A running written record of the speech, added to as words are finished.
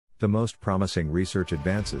The most promising research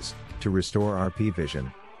advances to restore RP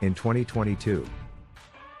vision in 2022.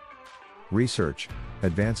 Research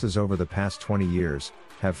advances over the past 20 years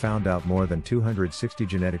have found out more than 260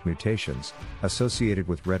 genetic mutations associated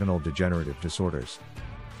with retinal degenerative disorders.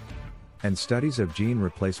 And studies of gene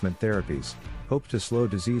replacement therapies hope to slow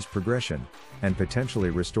disease progression and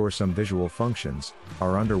potentially restore some visual functions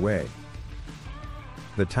are underway.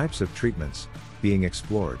 The types of treatments being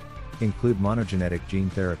explored include monogenetic gene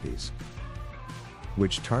therapies,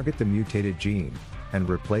 which target the mutated gene and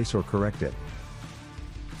replace or correct it.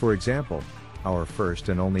 For example, our first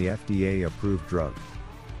and only FDA-approved drug,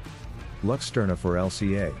 Luxturna for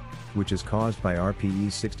LCA, which is caused by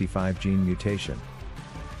RPE65 gene mutation.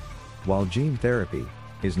 While gene therapy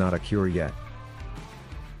is not a cure yet,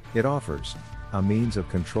 it offers a means of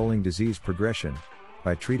controlling disease progression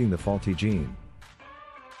by treating the faulty gene.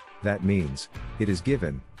 That means it is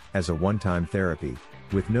given as a one-time therapy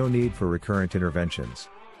with no need for recurrent interventions.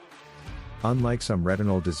 Unlike some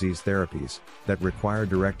retinal disease therapies that require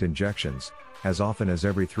direct injections as often as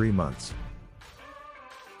every 3 months.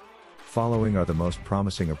 Following are the most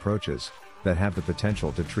promising approaches that have the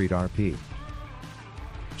potential to treat RP.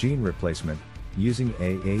 Gene replacement using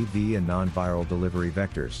AAV and non-viral delivery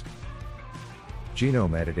vectors.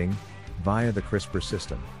 Genome editing via the CRISPR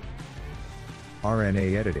system.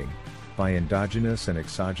 RNA editing by endogenous and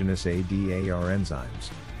exogenous ADAR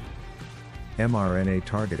enzymes. mRNA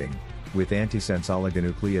targeting with antisense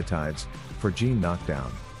oligonucleotides for gene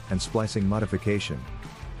knockdown and splicing modification.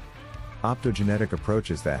 Optogenetic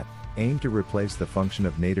approaches that aim to replace the function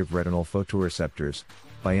of native retinal photoreceptors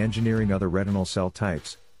by engineering other retinal cell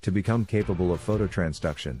types to become capable of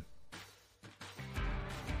phototransduction.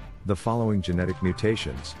 The following genetic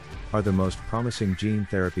mutations are the most promising gene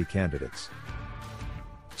therapy candidates: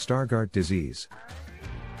 Stargardt disease,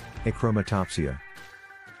 achromatopsia,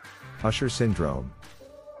 Usher syndrome,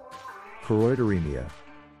 choroideremia,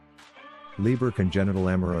 Leber congenital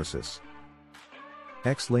amaurosis,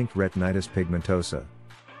 X-linked retinitis pigmentosa,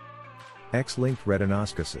 X-linked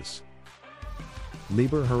retinoschisis,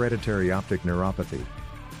 Leber hereditary optic neuropathy.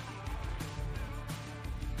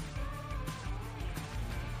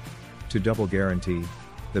 To double guarantee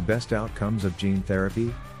the best outcomes of gene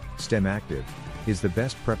therapy, STEM Active is the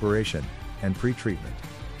best preparation and pre-treatment.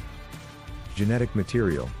 Genetic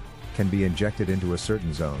material can be injected into a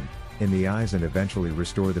certain zone in the eyes and eventually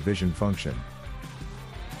restore the vision function,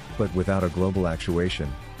 but without a global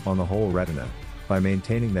actuation on the whole retina, by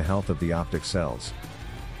maintaining the health of the optic cells.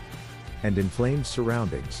 And inflamed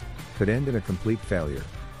surroundings could end in a complete failure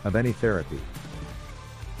of any therapy.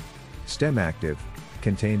 STEM Active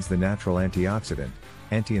contains the natural antioxidant,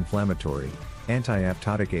 anti-inflammatory,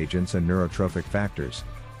 anti-apoptotic agents and neurotrophic factors,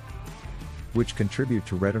 which contribute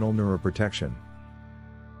to retinal neuroprotection.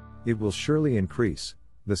 It will surely increase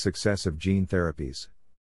the success of gene therapies,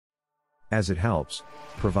 as it helps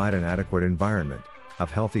provide an adequate environment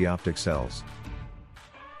of healthy optic cells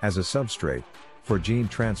as a substrate for gene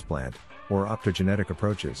transplant or optogenetic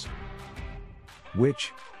approaches,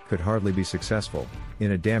 which could hardly be successful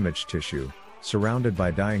in a damaged tissue surrounded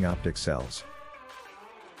by dying optic cells.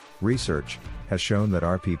 Research has shown that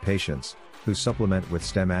RP patients who supplement with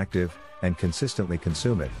STEM Active and consistently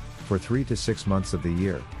consume it for 3 to 6 months of the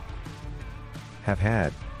year have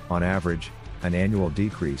had, on average, an annual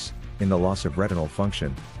decrease in the loss of retinal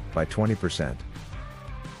function by 20%,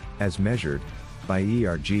 as measured by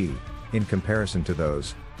ERG, in comparison to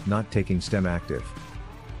those not taking STEM Active.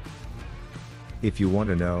 If you want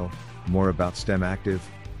to know more about STEM Active,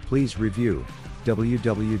 please review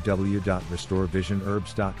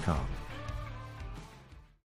www.restorevisionherbs.com.